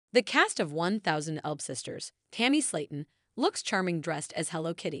The cast of 1000 Elb Sisters, Tammy Slayton, looks charming dressed as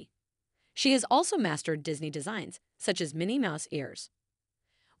Hello Kitty. She has also mastered Disney designs, such as Minnie Mouse ears.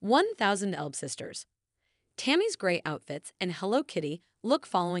 1000 Elb Sisters. Tammy's gray outfits and Hello Kitty look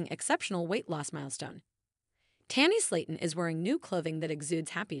following exceptional weight loss milestone. Tammy Slayton is wearing new clothing that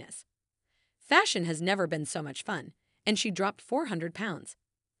exudes happiness. Fashion has never been so much fun, and she dropped 400 pounds.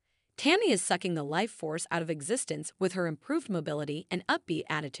 Tammy is sucking the life force out of existence with her improved mobility and upbeat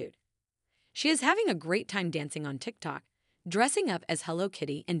attitude. She is having a great time dancing on TikTok, dressing up as Hello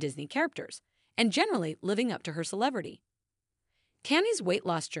Kitty and Disney characters, and generally living up to her celebrity. Tammy's weight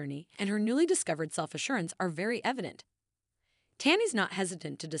loss journey and her newly discovered self-assurance are very evident. Tammy's not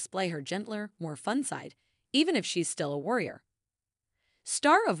hesitant to display her gentler, more fun side, even if she's still a warrior.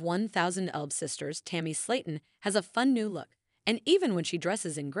 Star of 1000 Elb Sisters, Tammy Slayton has a fun new look, and even when she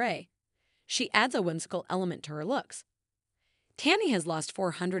dresses in gray, she adds a whimsical element to her looks. Tammy has lost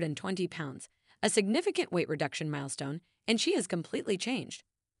 420 pounds, a significant weight reduction milestone, and she has completely changed.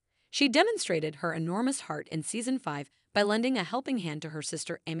 She demonstrated her enormous heart in Season 5 by lending a helping hand to her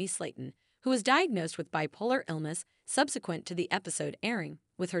sister Amy Slayton, who was diagnosed with bipolar illness subsequent to the episode airing,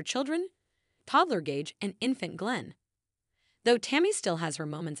 with her children, toddler Gage and infant Glenn. Though Tammy still has her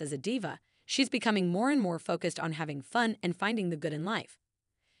moments as a diva, she's becoming more and more focused on having fun and finding the good in life.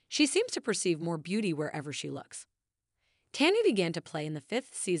 She seems to perceive more beauty wherever she looks. Tammy began to play in the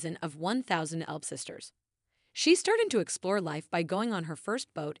 5th season of 1000 Elb Sisters. She started to explore life by going on her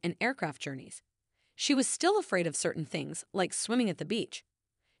first boat and aircraft journeys. She was still afraid of certain things, like swimming at the beach.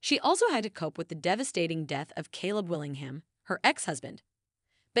 She also had to cope with the devastating death of Caleb Willingham, her ex-husband.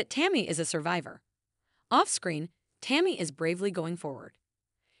 But Tammy is a survivor. Off-screen, Tammy is bravely going forward.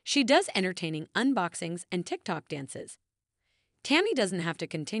 She does entertaining unboxings and TikTok dances. Tammy doesn't have to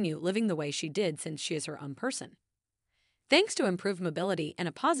continue living the way she did since she is her own person. Thanks to improved mobility and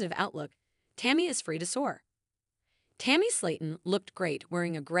a positive outlook, Tammy is free to soar. Tammy Slayton looked great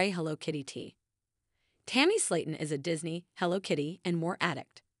wearing a gray Hello Kitty tee. Tammy Slayton is a Disney, Hello Kitty, and more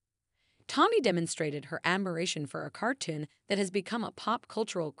addict. Tommy demonstrated her admiration for a cartoon that has become a pop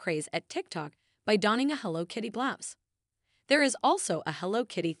cultural craze at TikTok by donning a Hello Kitty blouse. There is also a Hello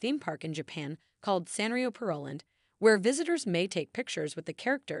Kitty theme park in Japan called Sanrio Pearland, where visitors may take pictures with the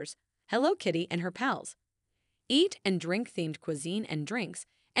characters, Hello Kitty and her pals, eat and drink themed cuisine and drinks,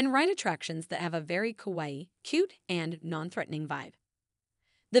 and ride attractions that have a very kawaii, cute, and non-threatening vibe.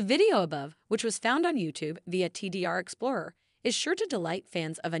 The video above, which was found on YouTube via TDR Explorer, is sure to delight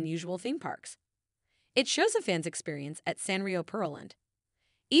fans of unusual theme parks. It shows a fan's experience at Sanrio Pearland.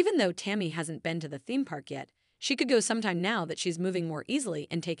 Even though Tammy hasn't been to the theme park yet, she could go sometime now that she's moving more easily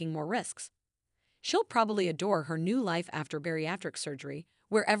and taking more risks. She'll probably adore her new life after bariatric surgery,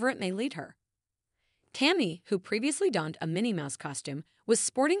 wherever it may lead her. Tammy, who previously donned a Minnie Mouse costume, was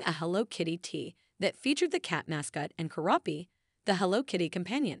sporting a Hello Kitty tee that featured the cat mascot and Kuropi, the Hello Kitty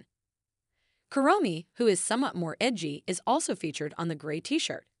companion. Kuromi, who is somewhat more edgy, is also featured on the gray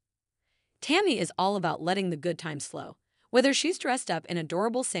t-shirt. Tammy is all about letting the good times flow, whether she's dressed up in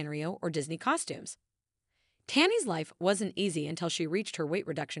adorable Sanrio or Disney costumes. Tammy's life wasn't easy until she reached her weight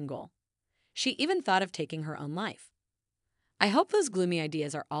reduction goal. She even thought of taking her own life. I hope those gloomy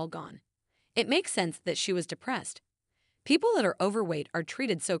ideas are all gone. It makes sense that she was depressed. People that are overweight are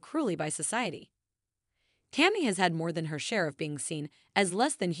treated so cruelly by society. Tammy has had more than her share of being seen as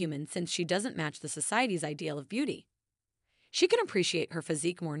less than human since she doesn't match the society's ideal of beauty. She can appreciate her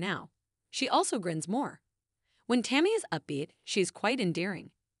physique more now. She also grins more. When Tammy is upbeat, she's quite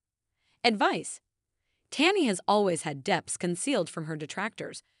endearing. Advice: Tammy has always had depths concealed from her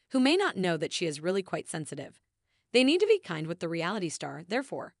detractors, who may not know that she is really quite sensitive. They need to be kind with the reality star,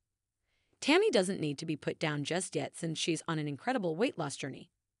 therefore. Tammy doesn't need to be put down just yet since she's on an incredible weight loss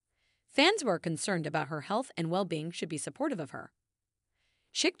journey. Fans who are concerned about her health and well-being should be supportive of her.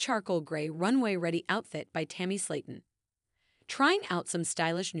 Chic charcoal gray runway-ready outfit by Tammy Slayton. Trying out some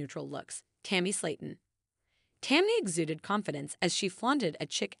stylish neutral looks, Tammy Slayton. Tammy exuded confidence as she flaunted a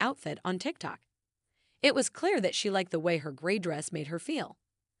chic outfit on TikTok. It was clear that she liked the way her gray dress made her feel.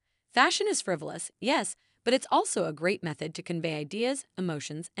 Fashion is frivolous, yes, but it's also a great method to convey ideas,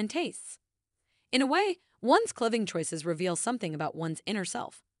 emotions, and tastes. In a way, one's clothing choices reveal something about one's inner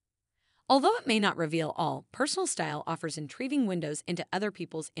self. Although it may not reveal all, personal style offers intriguing windows into other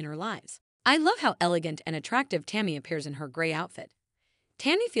people's inner lives. I love how elegant and attractive Tammy appears in her gray outfit.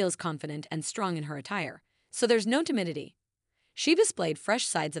 Tammy feels confident and strong in her attire, so there's no timidity. She displayed fresh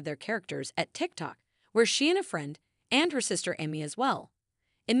sides of their characters at TikTok, where she and a friend, and her sister Amy as well,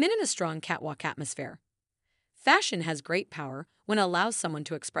 emitted a strong catwalk atmosphere. Fashion has great power when it allows someone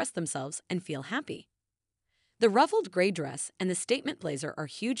to express themselves and feel happy. The ruffled gray dress and the statement blazer are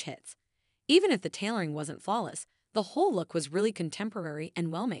huge hits. Even if the tailoring wasn't flawless, the whole look was really contemporary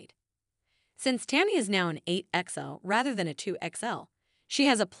and well-made. Since Tammy is now an 8XL rather than a 2XL, she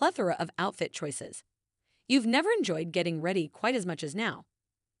has a plethora of outfit choices. You've never enjoyed getting ready quite as much as now.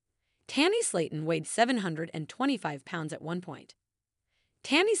 Tammy Slayton weighed 725 pounds at one point.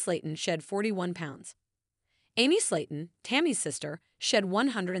 Tammy Slayton shed 41 pounds. Amy Slayton, Tammy's sister, shed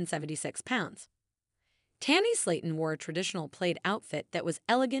 176 pounds. Tammy Slayton wore a traditional plaid outfit that was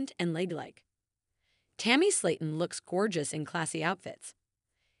elegant and ladylike. Tammy Slayton looks gorgeous in classy outfits.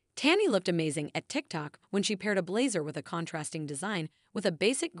 Tammy looked amazing at TikTok when she paired a blazer with a contrasting design with a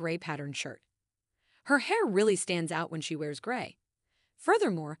basic gray patterned shirt. Her hair really stands out when she wears gray.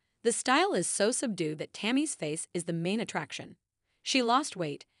 Furthermore, the style is so subdued that Tammy's face is the main attraction. She lost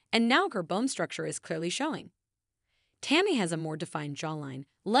weight, and now her bone structure is clearly showing. Tammy has a more defined jawline,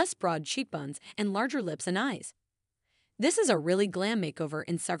 less broad cheekbones, and larger lips and eyes. This is a really glam makeover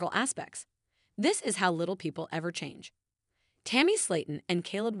in several aspects. This is how little people ever change. Tammy Slayton and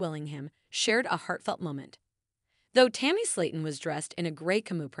Caleb Willingham shared a heartfelt moment. Though Tammy Slayton was dressed in a gray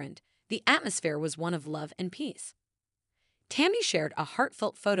camo print, the atmosphere was one of love and peace. Tammy shared a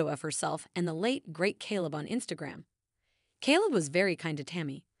heartfelt photo of herself and the late, great Caleb on Instagram. Caleb was very kind to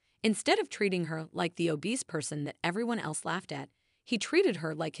Tammy. Instead of treating her like the obese person that everyone else laughed at, he treated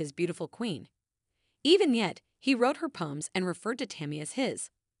her like his beautiful queen. Even yet, he wrote her poems and referred to Tammy as his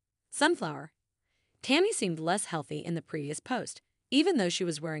sunflower. Tammy seemed less healthy in the previous post, even though she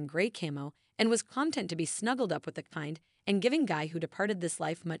was wearing gray camo and was content to be snuggled up with the kind and giving guy who departed this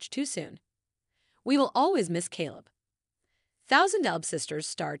life much too soon. We will always miss Caleb. Thousand Elb Sisters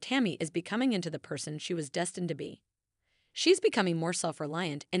star Tammy is becoming into the person she was destined to be. She's becoming more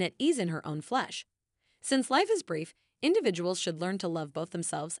self-reliant and at ease in her own flesh. Since life is brief, individuals should learn to love both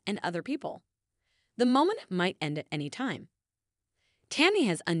themselves and other people. The moment might end at any time. Tammy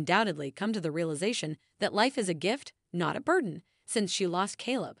has undoubtedly come to the realization that life is a gift, not a burden, since she lost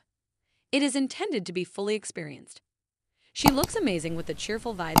Caleb. It is intended to be fully experienced. She looks amazing with the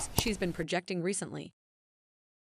cheerful vibes she's been projecting recently.